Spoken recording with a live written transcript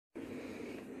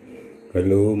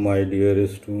Hello, my dear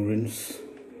students.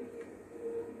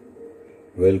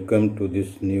 Welcome to this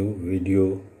new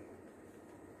video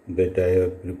that I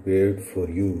have prepared for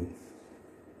you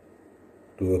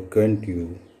to acquaint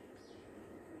you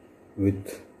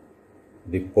with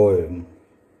the poem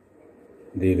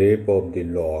The Rape of the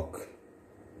Lock,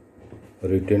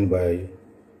 written by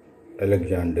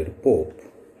Alexander Pope.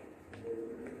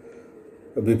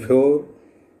 Before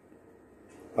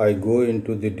I go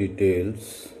into the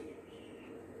details,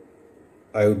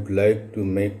 I would like to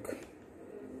make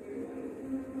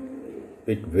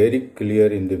it very clear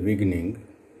in the beginning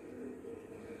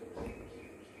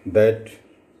that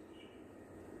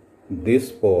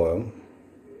this poem,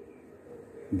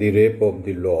 The Rape of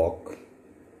the Lock,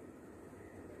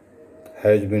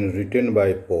 has been written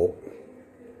by Pope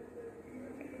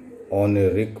on a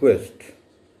request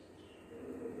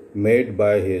made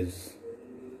by his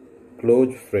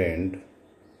close friend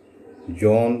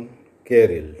John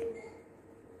Caryll,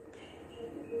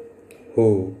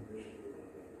 who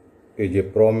is a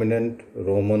prominent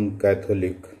Roman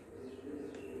Catholic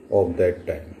of that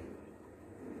time.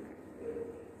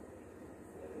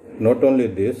 Not only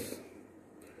this,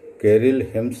 Caryll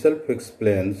himself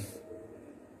explains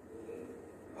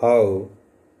how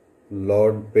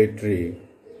Lord Part-III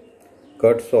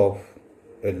cuts off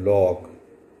a lock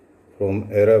from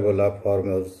Arabella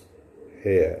farmer's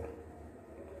hair.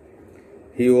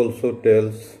 He also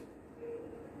tells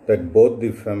that both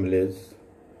the families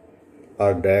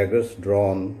are daggers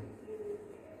drawn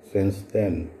since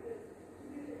then.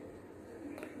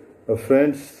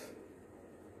 Friends,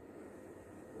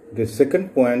 the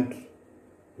second point,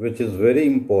 which is very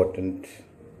important,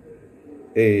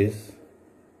 is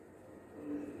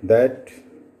that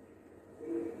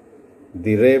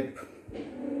the rape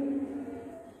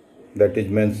that is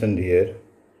mentioned here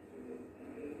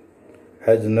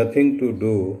has nothing to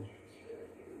do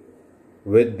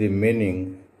with the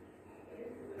meaning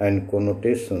and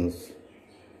connotations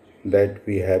that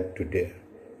we have today.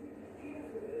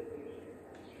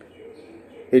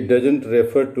 It doesn't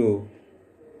refer to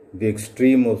the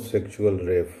extreme of sexual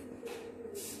rape,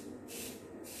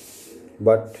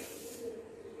 but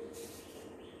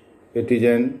it is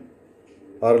an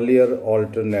earlier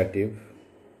alternative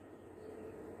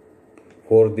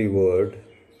for the word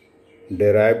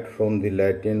derived from the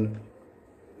Latin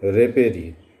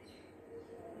rapere,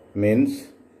 means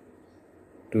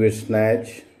to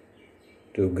snatch,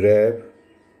 to grab,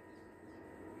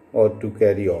 or to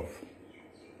carry off.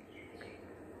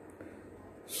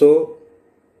 So,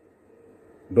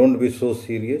 don't be so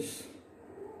serious,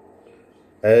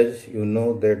 as you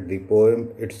know that the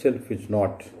poem itself is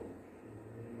not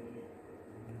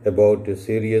about a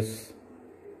serious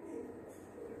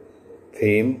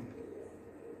theme.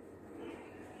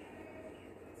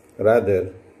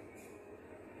 Rather,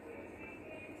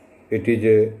 it is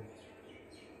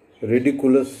a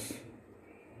ridiculous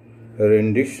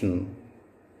rendition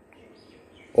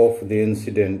of the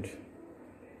incident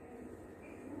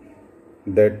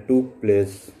that took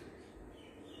place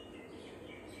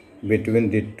between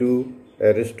the two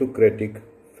aristocratic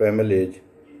families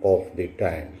of the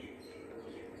time.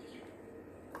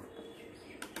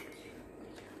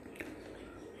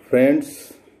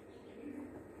 Friends,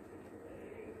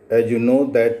 as you know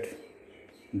that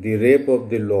The Rape of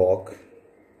the Lock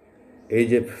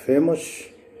is a famous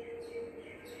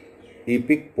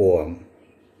epic poem,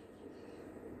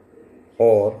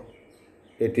 or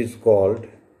it is called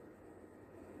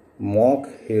mock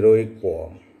heroic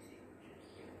poem.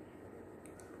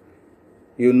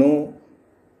 You know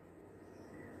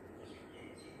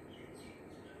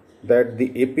that the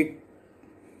epic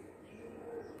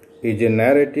is a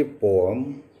narrative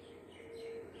poem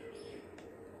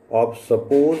of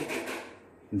supposed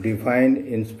divine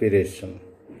inspiration.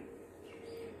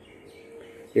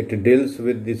 It deals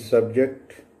with the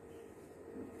subject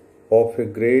of a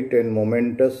great and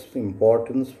momentous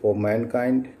importance for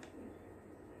mankind.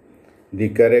 The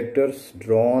characters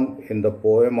drawn in the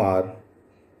poem are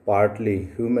partly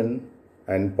human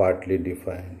and partly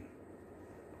divine.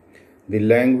 The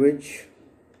language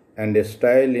and the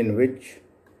style in which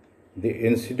the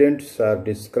incidents are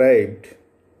described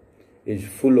is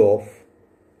full of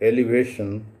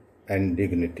elevation and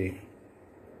dignity.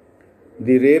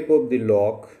 The Rape of the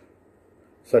Lock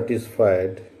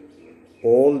satisfied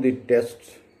all the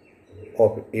tests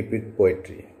of epic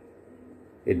poetry.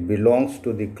 It belongs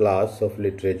to the class of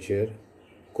literature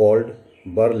called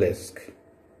burlesque.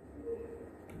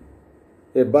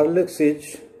 A burlesque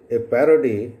is a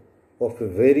parody of a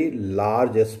very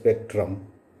large spectrum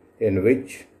in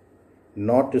which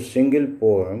not a single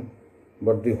poem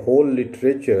but the whole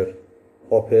literature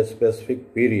of a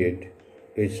specific period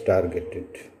is targeted.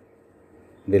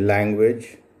 The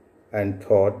language and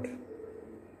thought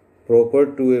proper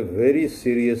to a very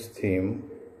serious theme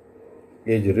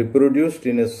is reproduced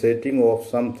in a setting of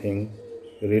something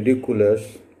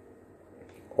ridiculous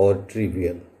or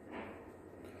trivial.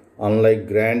 Unlike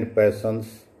grand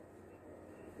passions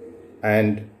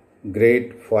and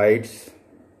great fights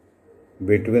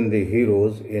between the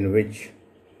heroes in which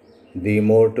the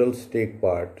immortals take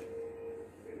part,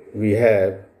 we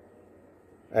have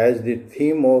as the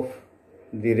theme of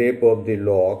the rape of the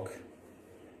lock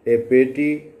a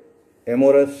petty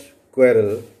amorous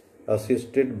quarrel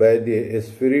assisted by the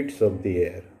spirits of the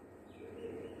air.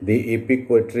 The epic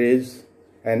portrays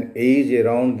an age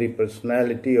around the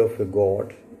personality of a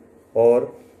god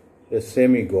or a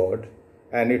semi-god,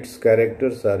 and its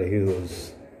characters are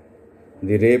heroes.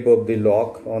 The rape of the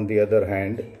lock, on the other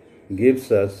hand,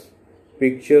 gives us a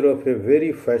picture of a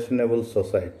very fashionable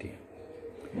society.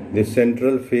 The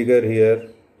central figure here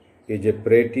is a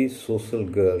pretty social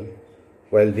girl,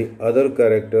 while the other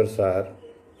characters are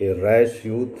a rash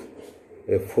youth,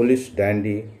 a foolish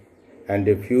dandy, and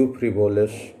a few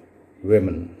frivolous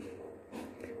women.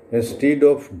 Instead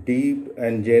of deep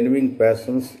and genuine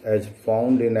passions as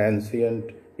found in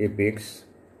ancient epics,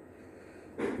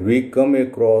 we come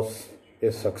across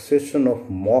a succession of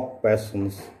mock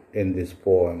passions in this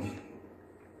poem.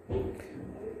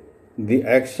 The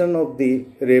action of the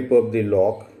rape of the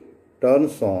lock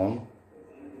turns on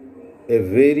a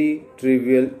very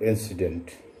trivial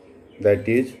incident, that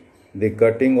is, the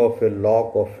cutting of a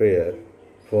lock of hair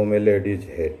from a lady's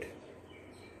head.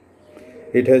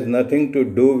 It has nothing to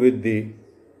do with the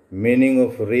meaning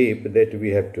of rape that we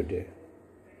have today.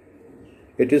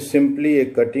 It is simply a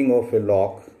cutting of a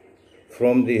lock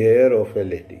from the hair of a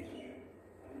lady.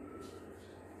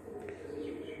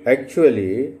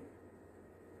 Actually,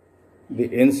 the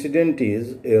incident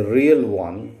is a real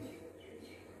one,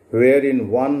 wherein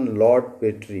one Lord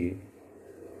Petrie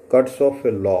cuts off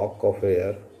a lock of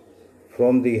hair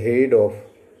from the head of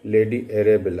Lady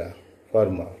Arabella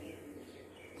Farmer.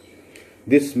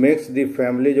 This makes the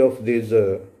families of these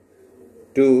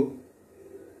two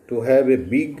to have a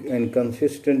big and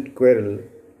consistent quarrel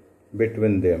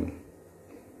between them.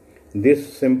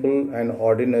 This simple and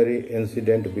ordinary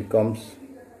incident becomes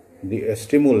the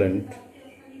stimulant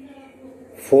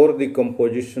for the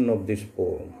composition of this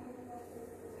poem.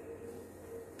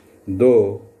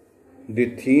 Though the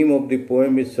theme of the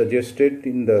poem is suggested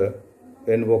in the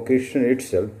invocation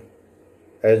itself,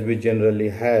 as we generally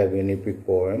have in epic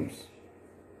poems,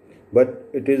 but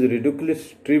it is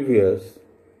ridiculously trivial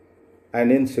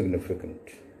and insignificant.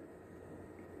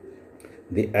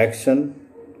 The action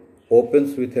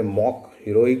opens with a mock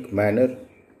heroic manner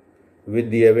with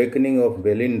the awakening of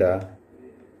Belinda,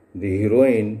 the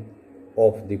heroine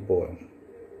of the poem.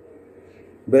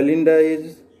 Belinda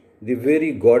is the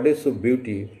very goddess of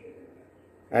beauty,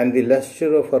 and the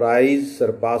lustre of her eyes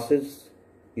surpasses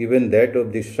even that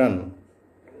of the sun,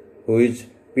 who is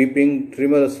peeping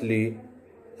tremulously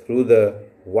through the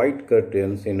white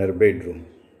curtains in her bedroom.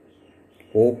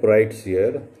 Pope writes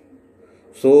here,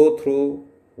 "So through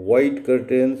white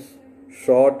curtains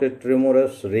shot a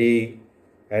tremulous ray,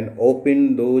 and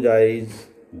opened those eyes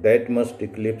that must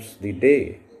eclipse the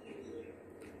day."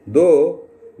 Though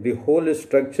the whole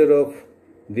structure of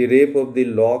the rape of the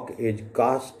lock is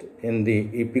cast in the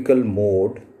epical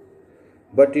mode,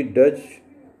 but it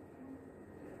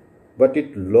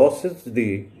loses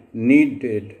the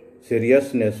needed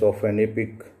seriousness of an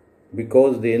epic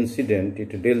because the incident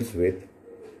it deals with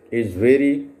is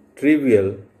very trivial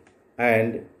and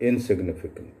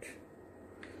insignificant.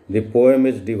 The poem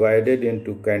is divided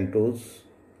into cantos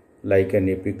like an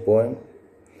epic poem,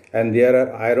 and there are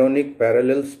ironic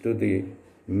parallels to the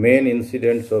main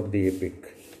incidents of the epic.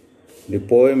 The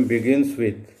poem begins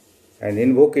with an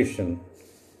invocation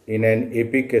in an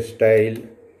epic style,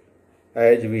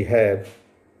 as we have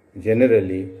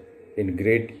generally in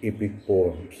great epic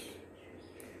poems.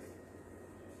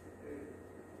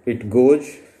 It goes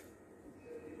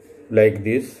like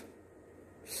this: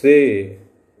 "Say,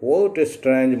 what a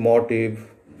strange motive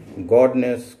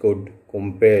godness could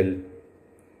compel,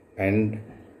 and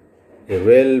a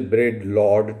well-bred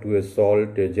lord to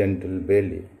assault a gentle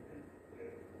belly."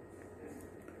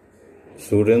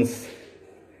 Students,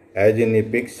 as in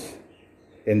epics,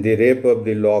 in the rape of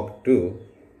the lock too,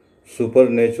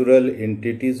 supernatural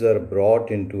entities are brought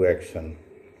into action.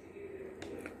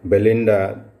 Belinda,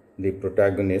 the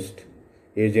protagonist,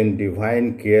 is in divine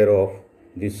care of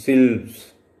the sylphs.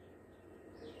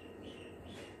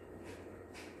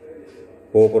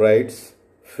 Pope writes,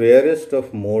 "Fairest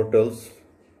of mortals,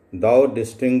 thou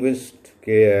distinguished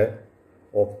care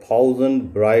of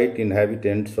 1,000 bright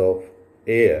inhabitants of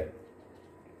air.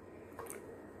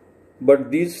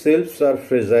 But these selves are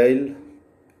fragile,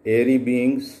 airy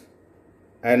beings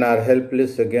and are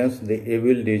helpless against the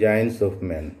evil designs of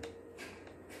men.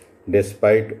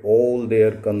 Despite all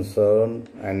their concern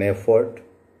and effort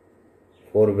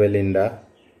for Belinda,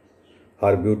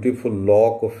 her beautiful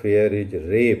lock of hair is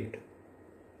raped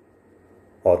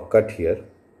or cut here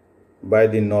by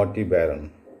the naughty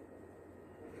baron.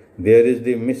 There is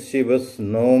the mischievous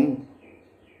gnome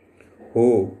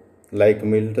who, like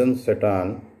Milton's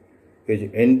Satan, is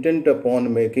intent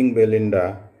upon making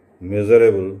Belinda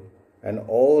miserable and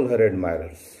all her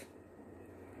admirers.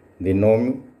 The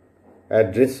gnome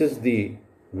addresses the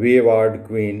wayward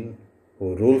queen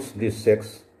who rules the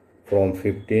sex from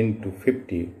 15 to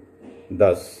 50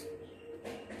 thus: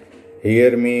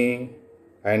 "Hear me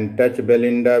and touch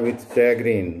Belinda with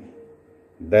chagrin.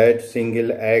 That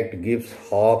single act gives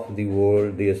half the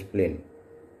world the spleen."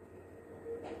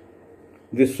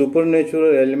 The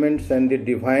supernatural elements and the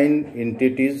divine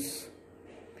entities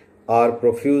are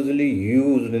profusely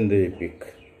used in the epic.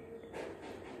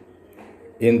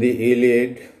 In the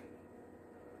Iliad,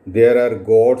 there are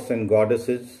gods and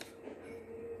goddesses,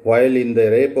 while in the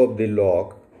Rape of the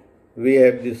Lock, we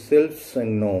have the sylphs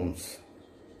and gnomes.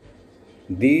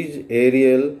 These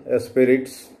aerial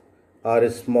spirits are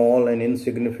small and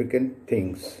insignificant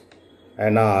things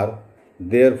and are,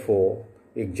 therefore,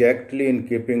 exactly in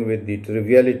keeping with the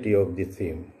triviality of the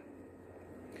theme.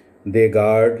 They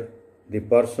guard the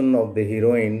person of the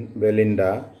heroine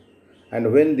Belinda,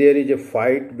 and when there is a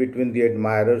fight between the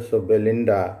admirers of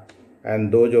Belinda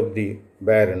and those of the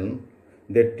baron,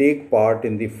 they take part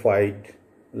in the fight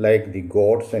like the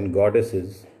gods and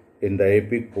goddesses in the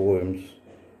epic poems.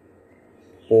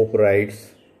 Pope writes,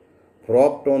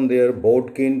 "Propped on their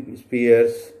bodkin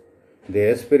spears, the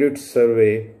spirits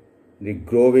survey the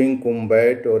growing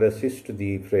combat or assist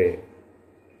the fray."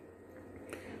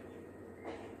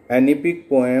 An epic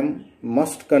poem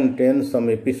must contain some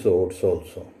episodes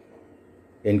also.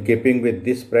 In keeping with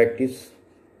this practice,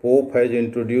 Pope has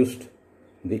introduced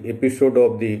the episode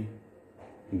of the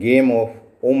game of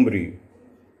Ombre,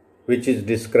 which is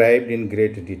described in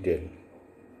great detail.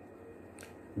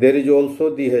 There is also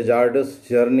the hazardous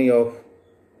journey of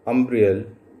Umbriel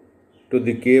to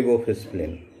the cave of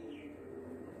Spleen.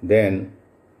 Then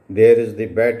there is the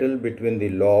battle between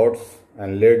the lords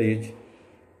and ladies,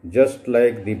 just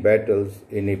like the battles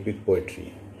in epic poetry.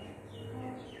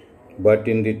 But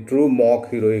in the true mock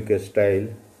heroic style,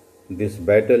 this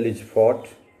battle is fought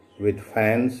with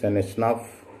fans and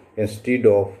snuff instead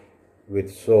of with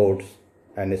swords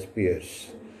and spears.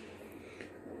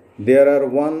 There are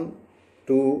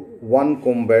 1-to-1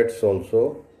 combats also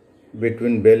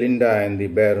between Belinda and the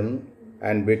Baron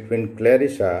and between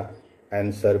Clarissa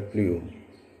and Sir Plume.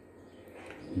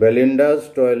 Belinda's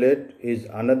toilet is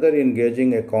another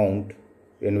engaging account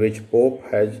in which Pope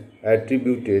has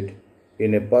attributed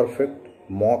in a perfect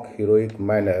mock heroic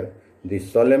manner the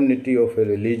solemnity of a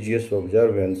religious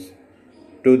observance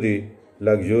to the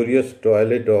luxurious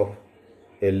toilet of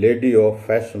a lady of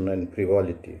fashion and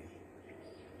frivolity.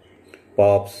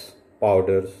 Puffs,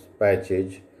 powders,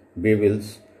 patches,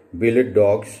 bevils, billet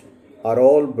dogs are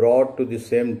all brought to the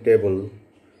same table,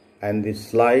 and the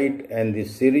slide and the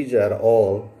series are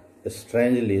all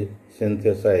strangely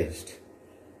synthesized.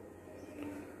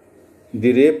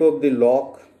 The Rape of the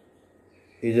Lock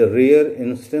is a rare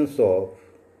instance of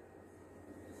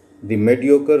the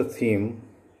mediocre theme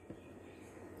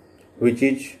which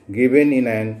is given in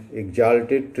an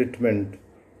exalted treatment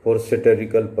for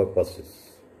satirical purposes.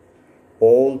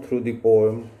 All through the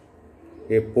poem,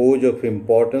 a pose of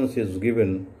importance is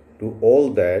given to all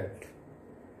that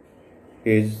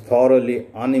is thoroughly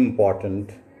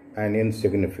unimportant and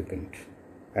insignificant,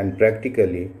 and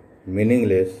practically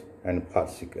meaningless and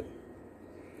farcical.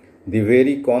 The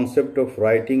very concept of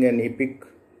writing an epic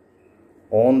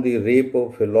on the rape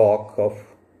of a lock of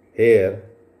hair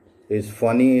is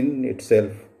funny in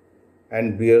itself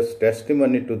and bears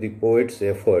testimony to the poet's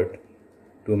effort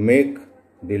to make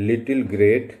the little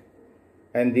great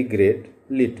and the great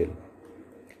little.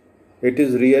 It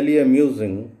is really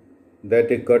amusing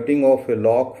that a cutting of a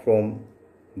lock from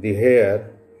the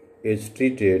hair is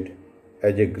treated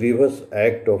as a grievous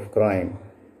act of crime,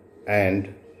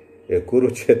 and a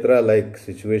Kurukshetra-like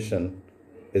situation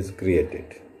is created.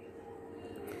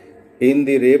 In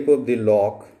the Rape of the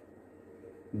Lock,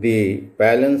 the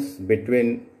balance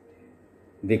between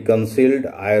the concealed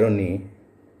irony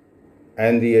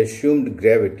and the assumed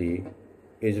gravity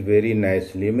is very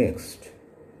nicely mixed.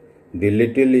 The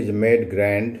little is made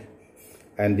grand,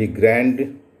 and the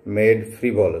grand made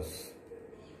frivolous.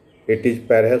 It is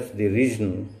perhaps the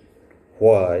reason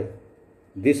why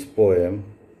this poem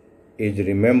is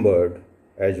remembered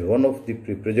as one of the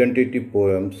representative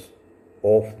poems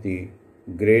of the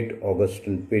great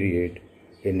Augustan period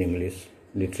in English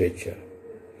literature.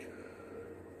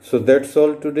 So that's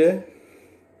all today.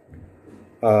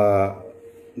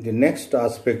 The next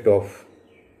aspect of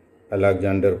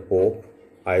Alexander Pope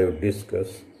I will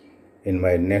discuss in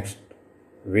my next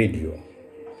video.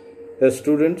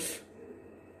 Students,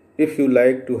 if you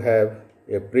like to have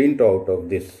a printout of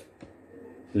this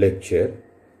lecture,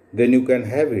 then you can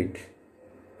have it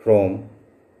from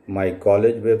my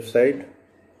college website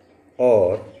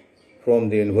or from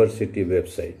the university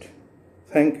website.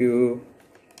 Thank you.